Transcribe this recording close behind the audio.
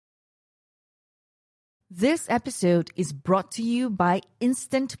This episode is brought to you by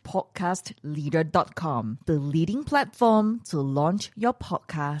InstantPodcastLeader.com, the leading platform to launch your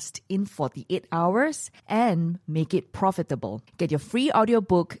podcast in 48 hours and make it profitable. Get your free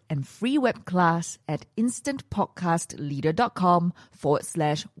audiobook and free web class at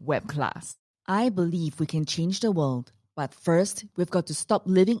InstantPodcastLeader.com/web class. I believe we can change the world, but first, we've got to stop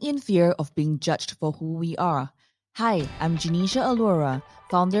living in fear of being judged for who we are. Hi, I'm Janisha Alora,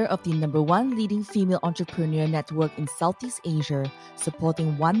 founder of the #1 leading female entrepreneur network in Southeast Asia,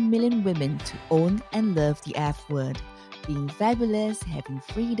 supporting 1 million women to own and love the F word, being fabulous, having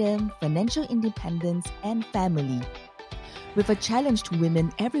freedom, financial independence, and family. With a challenge to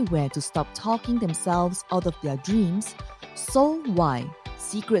women everywhere to stop talking themselves out of their dreams, Soul Why?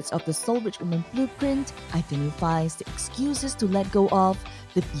 Secrets of the Soul Rich Woman Blueprint identifies the excuses to let go of,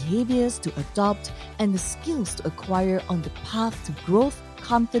 the behaviors to adopt, and the skills to acquire on the path to growth,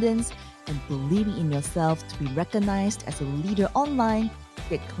 confidence, and believing in yourself to be recognized as a leader online,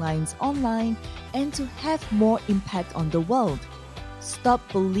 get clients online, and to have more impact on the world. Stop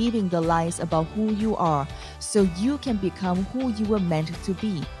believing the lies about who you are so you can become who you were meant to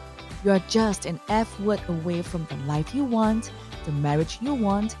be. You are just an F word away from the life you want, the marriage you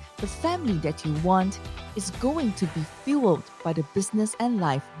want, the family that you want is going to be fueled by the business and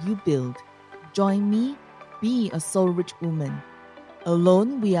life you build. Join me, be a soul-rich woman.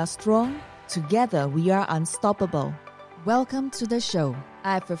 Alone we are strong, together we are unstoppable. Welcome to the show.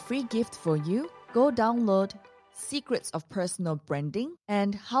 I have a free gift for you. Go download Secrets of Personal Branding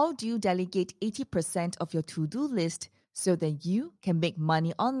and How Do You Delegate 80% of Your To-Do List so that you can make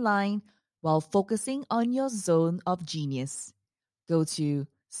money online while focusing on your zone of genius. Go to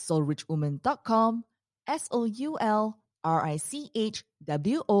soulrichwoman.com,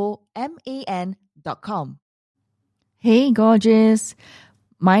 SOULRICHWOMAN.com. Hey, gorgeous.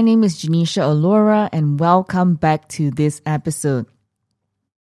 My name is Janisha Alora, and welcome back to this episode.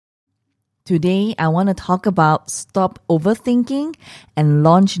 Today, I want to talk about stop overthinking and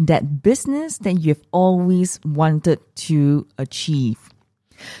launch that business that you've always wanted to achieve.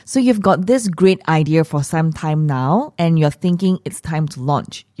 So you've got this great idea for some time now, and you're thinking it's time to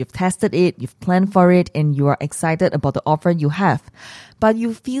launch. You've tested it, you've planned for it, and you are excited about the offer you have. But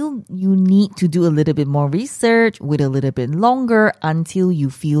you feel you need to do a little bit more research, wait a little bit longer until you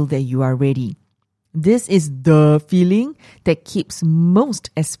feel that you are ready. This is the feeling that keeps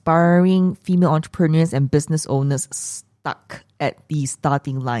most aspiring female entrepreneurs and business owners stuck at the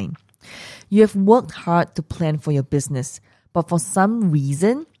starting line. You have worked hard to plan for your business, but for some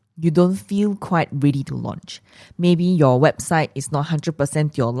reason, you don't feel quite ready to launch. Maybe your website is not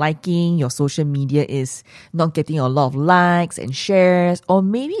 100% your liking, your social media is not getting a lot of likes and shares, or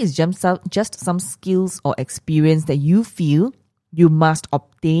maybe it's just some skills or experience that you feel you must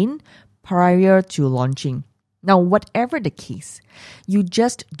obtain prior to launching. Now, whatever the case, you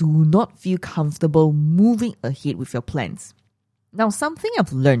just do not feel comfortable moving ahead with your plans. Now, something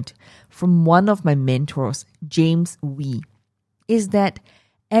I've learned from one of my mentors, James Wee, is that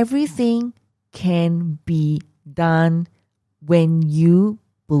everything can be done when you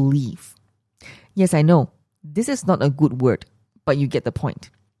believe. Yes, I know, this is not a good word, but you get the point.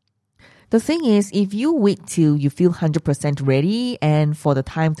 The thing is, if you wait till you feel 100% ready and for the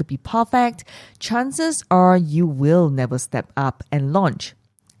time to be perfect, chances are you will never step up and launch.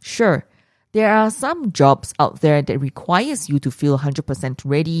 Sure, there are some jobs out there that requires you to feel 100%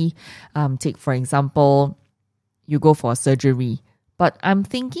 ready. Take, for example, you go for a surgery. But I'm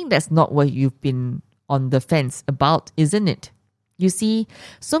thinking that's not what you've been on the fence about, isn't it? You see,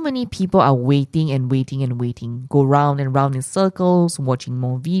 so many people are waiting and waiting and waiting, go round and round in circles, watching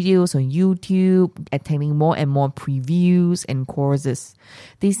more videos on YouTube, attending more and more previews and courses.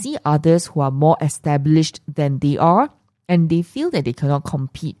 They see others who are more established than they are, and they feel that they cannot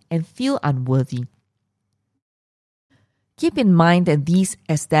compete and feel unworthy. Keep in mind that these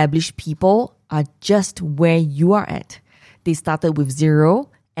established people are just where you are at. They started with zero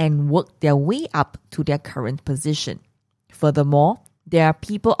and worked their way up to their current position. Furthermore, there are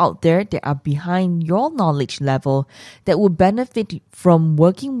people out there that are behind your knowledge level that will benefit from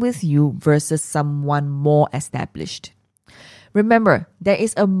working with you versus someone more established. Remember, there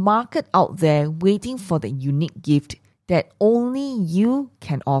is a market out there waiting for the unique gift that only you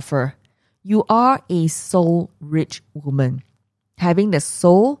can offer. You are a soul-rich woman, having the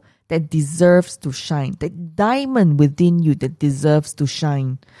soul that deserves to shine, the diamond within you that deserves to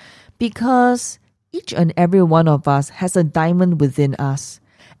shine. Because each and every one of us has a diamond within us,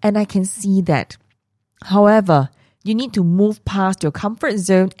 and I can see that. However, you need to move past your comfort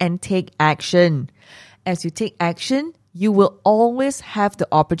zone and take action. As you take action, you will always have the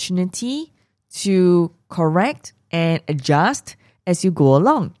opportunity to correct and adjust as you go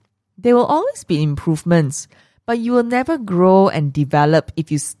along. There will always be improvements, but you will never grow and develop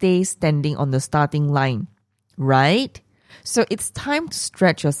if you stay standing on the starting line, right? So it's time to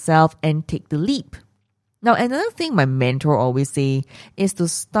stretch yourself and take the leap. Now, another thing my mentor always say is to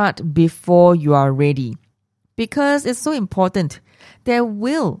start before you are ready, because it's so important. There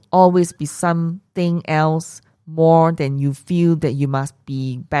will always be something else more than you feel that you must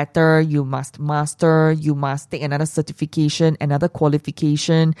be better, you must master, you must take another certification, another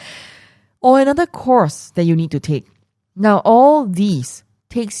qualification, or another course that you need to take. Now, all these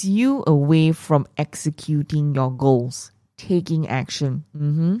takes you away from executing your goals, taking action.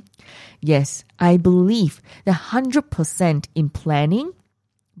 Yes, I believe the 100% in planning,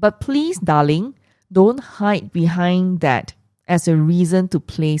 but please, darling, don't hide behind that as a reason to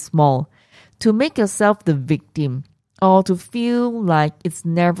play small, to make yourself the victim, or to feel like it's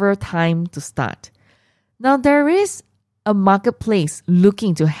never time to start. Now, there is a marketplace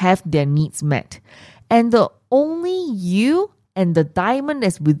looking to have their needs met, and the only you and the diamond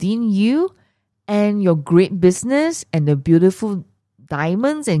that's within you and your great business and the beautiful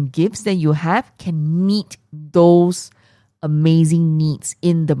diamonds and gifts that you have can meet those amazing needs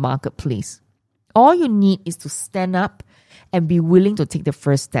in the marketplace. All you need is to stand up and be willing to take the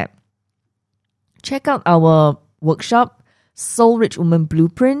first step. Check out our workshop, Soul Rich Woman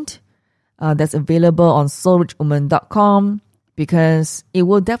Blueprint. That's available on soulrichwoman.com, because it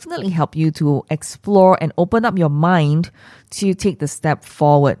will definitely help you to explore and open up your mind to take the step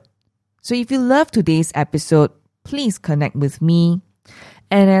forward. So if you love today's episode, please connect with me.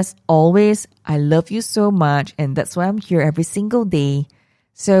 And as always, I love you so much, and that's why I'm here every single day.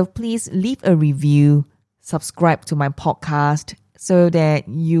 So please leave a review, subscribe to my podcast so that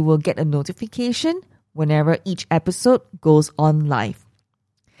you will get a notification whenever each episode goes on live.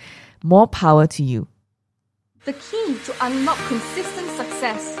 More power to you. The key to unlock consistent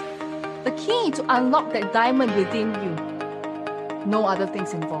success. The key to unlock that diamond within you. No other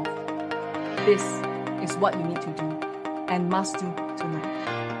things involved. This is what you need to do and must do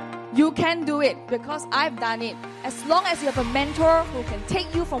tonight. You can do it because I've done it. As long as you have a mentor who can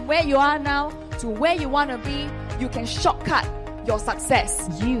take you from where you are now to where you want to be, you can shortcut your success.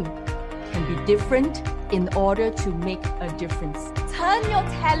 You can be different in order to make a difference. Turn your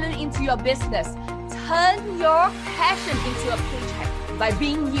talent into your business. Turn your passion into a paycheck by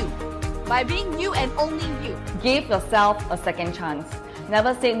being you. By being you and only you. Give yourself a second chance.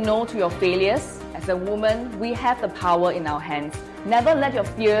 Never say no to your failures. As a woman, we have the power in our hands. Never let your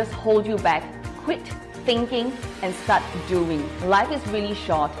fears hold you back. Quit thinking and start doing. Life is really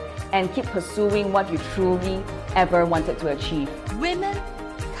short, and keep pursuing what you truly ever wanted to achieve. Women,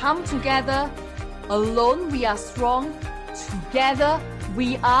 come together. Alone we are strong. Together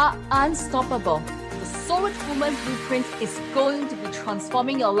we are unstoppable. The Soul Rich Woman Blueprint is going to be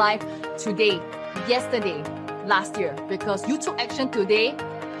transforming your life today, yesterday, last year. Because you took action today,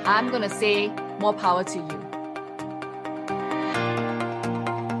 I'm going to say more power to you.